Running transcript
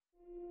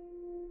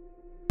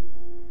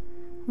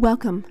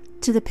Welcome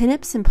to the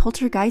Pinups and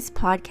Poltergeists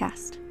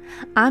podcast.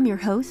 I'm your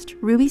host,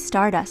 Ruby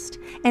Stardust,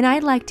 and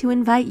I'd like to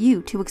invite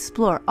you to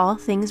explore all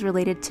things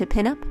related to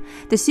pinup,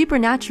 the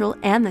supernatural,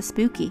 and the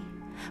spooky.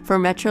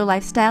 From retro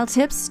lifestyle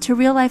tips to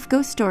real-life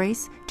ghost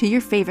stories to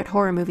your favorite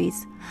horror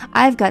movies,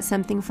 I've got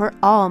something for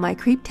all my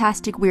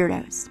creeptastic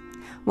weirdos.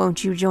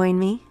 Won't you join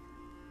me?